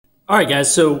All right,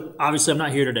 guys. So obviously, I'm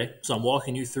not here today. So I'm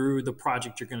walking you through the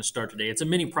project you're going to start today. It's a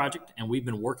mini project, and we've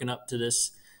been working up to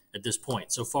this at this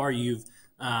point. So far, you've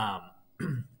um,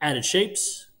 added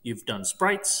shapes, you've done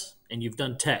sprites, and you've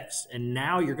done text. And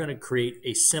now you're going to create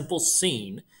a simple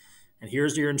scene. And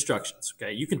here's your instructions.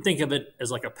 Okay. You can think of it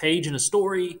as like a page in a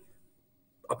story,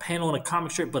 a panel in a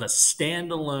comic strip, but a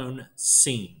standalone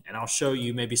scene. And I'll show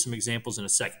you maybe some examples in a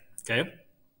second. Okay.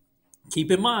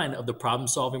 Keep in mind of the problem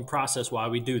solving process while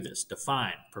we do this.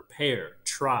 Define, prepare,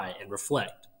 try, and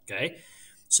reflect. Okay.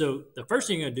 So the first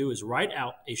thing you're going to do is write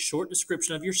out a short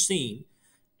description of your scene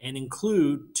and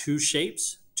include two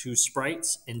shapes, two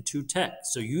sprites, and two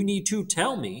text. So you need to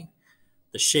tell me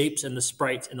the shapes and the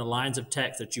sprites and the lines of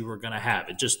text that you were going to have.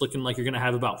 It's just looking like you're going to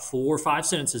have about 4 or 5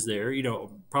 sentences there,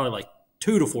 probably like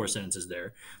 2 to 4 sentences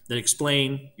there that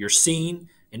explain your scene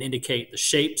and indicate the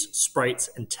shapes, sprites,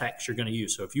 and text you're going to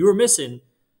use. So if you were missing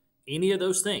any of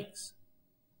those things,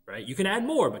 right, you can add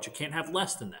more, but you can't have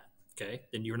less than that, okay?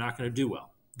 Then you're not going to do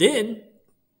well. Then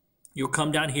you'll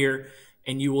come down here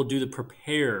and you will do the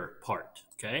prepare part,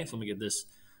 okay? So let me get this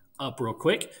up real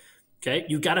quick, okay?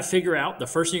 You got to figure out, the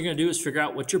first thing you're going to do is figure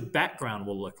out what your background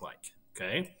will look like,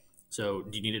 okay? So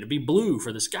do you need it to be blue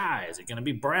for the sky? Is it going to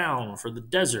be brown for the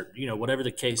desert? Whatever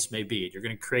the case may be, you're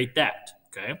going to create that,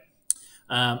 okay?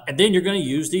 And then you're going to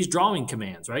use these drawing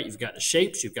commands, right? You've got the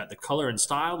shapes, you've got the color and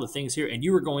style, the things here, and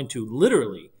you are going to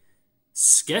literally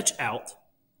sketch out,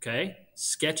 okay?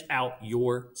 Sketch out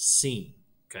your scene,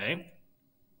 okay?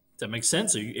 Does that make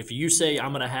sense? So if you say,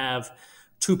 I'm going to have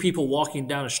 2 people walking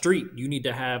down a street, you need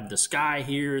to have the sky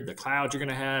here, the clouds you're going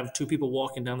to have, 2 people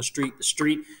walking down the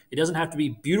street. It doesn't have to be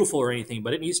beautiful or anything,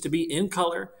 but it needs to be in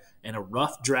color and a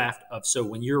rough draft of, so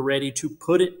when you're ready to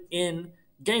put it in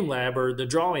Game Lab or the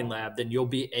drawing lab, then you'll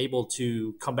be able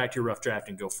to come back to your rough draft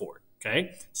and go forward.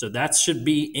 Okay. So that should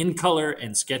be in color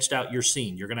and sketched out your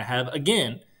scene. You're going to have,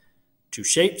 again, 2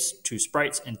 shapes, 2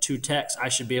 sprites, and 2 texts. I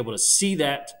should be able to see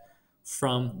that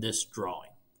from this drawing.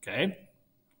 Okay.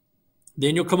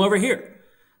 Then you'll come over here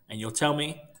and you'll tell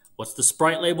me what's the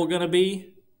sprite label going to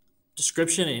be,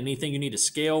 description, and anything you need to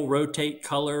scale, rotate,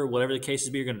 color, whatever the case is.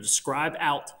 You're going to describe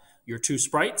out your 2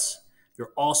 sprites.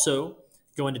 You're also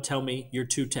going to tell me your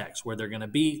 2 texts, where they're going to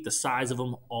be, the size of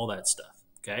them, all that stuff,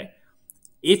 okay?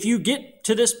 If you get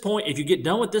to this point, if you get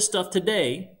done with this stuff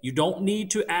today, you don't need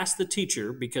to ask the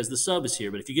teacher because the sub is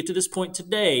here, but if you get to this point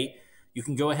today, you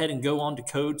can go ahead and go on to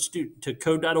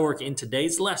code.org in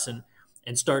today's lesson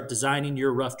and start designing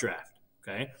your rough draft,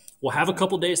 okay? We'll have a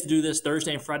couple days to do this,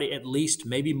 Thursday and Friday at least,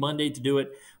 maybe Monday to do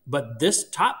it, but this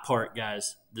top part,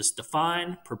 guys, this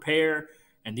define, prepare,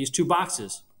 and these 2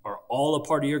 boxes are all a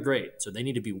part of your grade. So they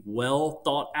need to be well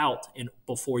thought out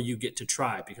before you get to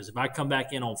try. Because if I come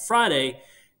back in on Friday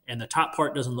and the top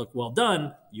part doesn't look well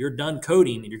done, you're done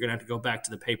coding and you're going to have to go back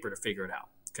to the paper to figure it out.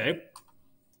 Okay.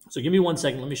 So give me 1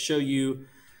 second. Let me show you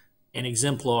an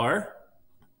exemplar.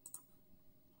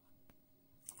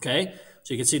 Okay.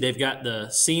 So you can see they've got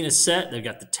the scene is set. They've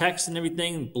got the text and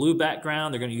everything, blue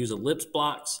background. They're going to use ellipse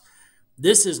blocks.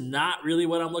 This is not really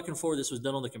what I'm looking for. This was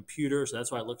done on the computer, so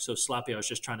that's why it looks so sloppy. I was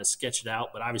just trying to sketch it out,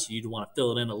 but obviously you'd want to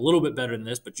fill it in a little bit better than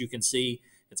this, but you can see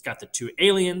it's got the 2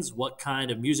 aliens. What kind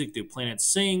of music do planets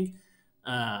sing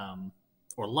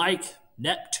or like?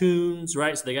 Neptunes,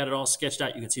 right? So they got it all sketched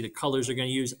out. You can see the colors they're going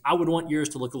to use. I would want yours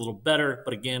to look a little better,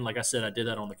 but again, like I said, I did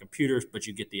that on the computers, but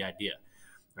you get the idea,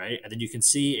 right? And then you can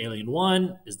see Alien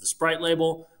 1 is the sprite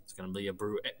label. It's going to be a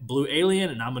blue alien,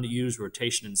 and I'm going to use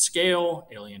rotation and scale.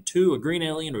 Alien 2, a green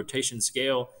alien, rotation and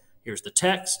scale. Here's the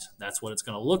text. That's what it's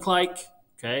going to look like.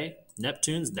 Okay.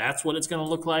 Neptunes, that's what it's going to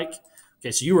look like.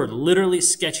 Okay, so you are literally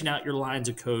sketching out your lines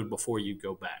of code before you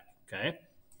go back. Okay.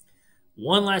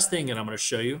 One last thing that I'm going to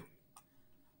show you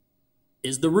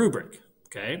is the rubric.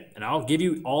 Okay. And I'll give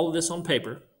you all of this on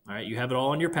paper. All right. You have it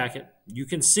all in your packet. You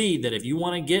can see that if you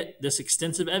want to get this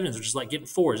extensive evidence, which is like getting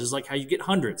 4s, this is like how you get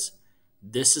hundreds.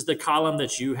 This is the column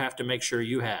that you have to make sure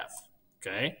you have,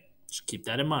 okay? Just keep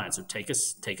that in mind. So take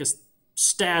a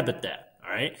stab at that,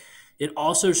 all right? It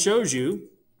also shows you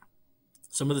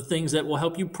some of the things that will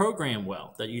help you program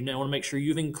well, that you want to make sure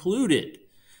you've included,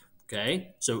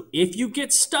 okay? So if you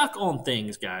get stuck on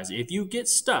things, guys, if you get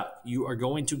stuck, you are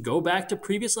going to go back to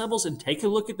previous levels and take a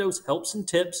look at those helps and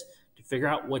tips to figure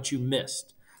out what you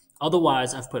missed.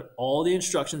 Otherwise, I've put all the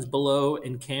instructions below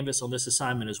in Canvas on this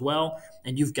assignment as well,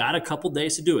 and you've got a couple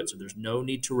days to do it, so there's no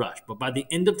need to rush. But by the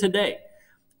end of today,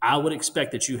 I would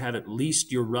expect that you have at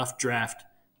least your rough draft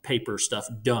paper stuff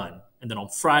done. And then on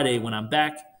Friday, when I'm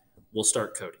back, we'll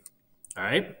start coding. All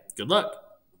right? Good luck.